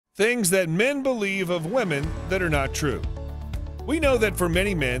Things that men believe of women that are not true. We know that for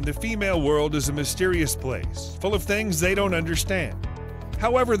many men, the female world is a mysterious place, full of things they don't understand.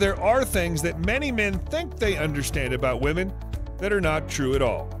 However, there are things that many men think they understand about women that are not true at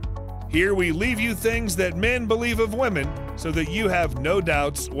all. Here we leave you things that men believe of women so that you have no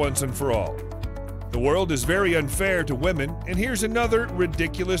doubts once and for all. The world is very unfair to women, and here's another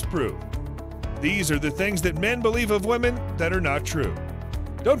ridiculous proof. These are the things that men believe of women that are not true.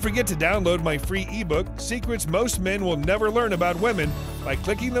 Don't forget to download my free ebook, Secrets Most Men Will Never Learn About Women, by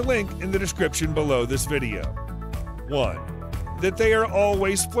clicking the link in the description below this video. 1. That they are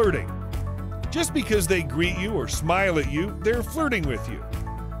always flirting. Just because they greet you or smile at you, they're flirting with you.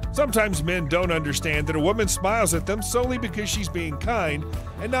 Sometimes men don't understand that a woman smiles at them solely because she's being kind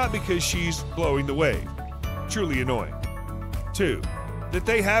and not because she's blowing the wave. Truly annoying. 2. That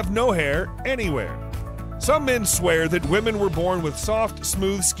they have no hair anywhere. Some men swear that women were born with soft,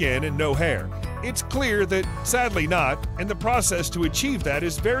 smooth skin and no hair. It's clear that, sadly not, and the process to achieve that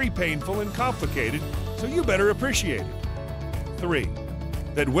is very painful and complicated, so you better appreciate it. 3.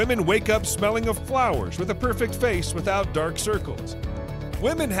 That women wake up smelling of flowers with a perfect face without dark circles.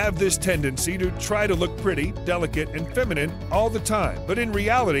 Women have this tendency to try to look pretty, delicate, and feminine all the time, but in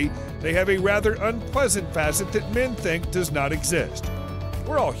reality, they have a rather unpleasant facet that men think does not exist.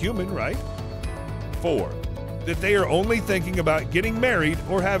 We're all human, right? 4. That they are only thinking about getting married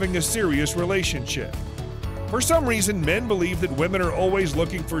or having a serious relationship. For some reason, men believe that women are always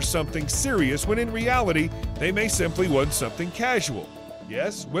looking for something serious when in reality, they may simply want something casual.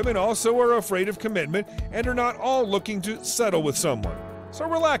 Yes, women also are afraid of commitment and are not all looking to settle with someone. So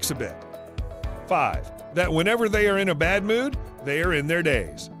relax a bit. 5. That whenever they are in a bad mood, they are in their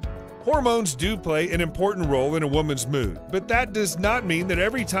days. Hormones do play an important role in a woman's mood, but that does not mean that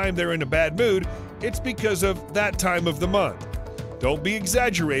every time they're in a bad mood, it's because of that time of the month. Don't be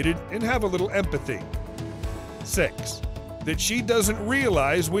exaggerated and have a little empathy. 6. That she doesn't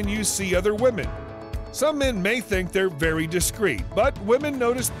realize when you see other women. Some men may think they're very discreet, but women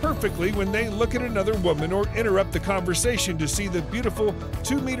notice perfectly when they look at another woman or interrupt the conversation to see the beautiful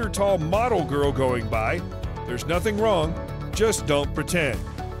 2-meter-tall model girl going by. There's nothing wrong, just don't pretend.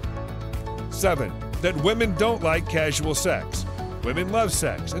 7. That women don't like casual sex. Women love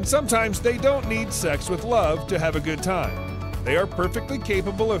sex, and sometimes they don't need sex with love to have a good time. They are perfectly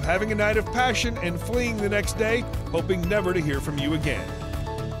capable of having a night of passion and fleeing the next day, hoping never to hear from you again.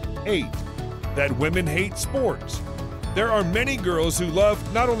 8. That women hate sports. There are many girls who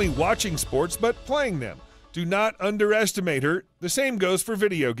love not only watching sports, but playing them. Do not underestimate her. The same goes for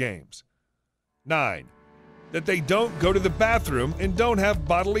video games. 9. That they don't go to the bathroom and don't have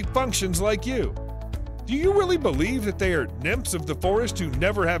bodily functions like you. Do you really believe that they are nymphs of the forest who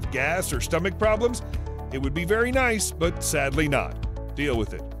never have gas or stomach problems? It would be very nice, but sadly not. Deal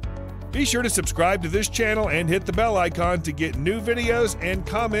with it. Be sure to subscribe to this channel and hit the bell icon to get new videos, and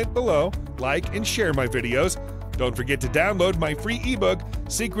comment below, like and share my videos. Don't forget to download my free ebook,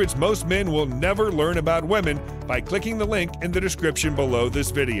 Secrets Most Men Will Never Learn About Women, by clicking the link in the description below this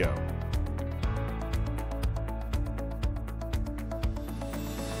video.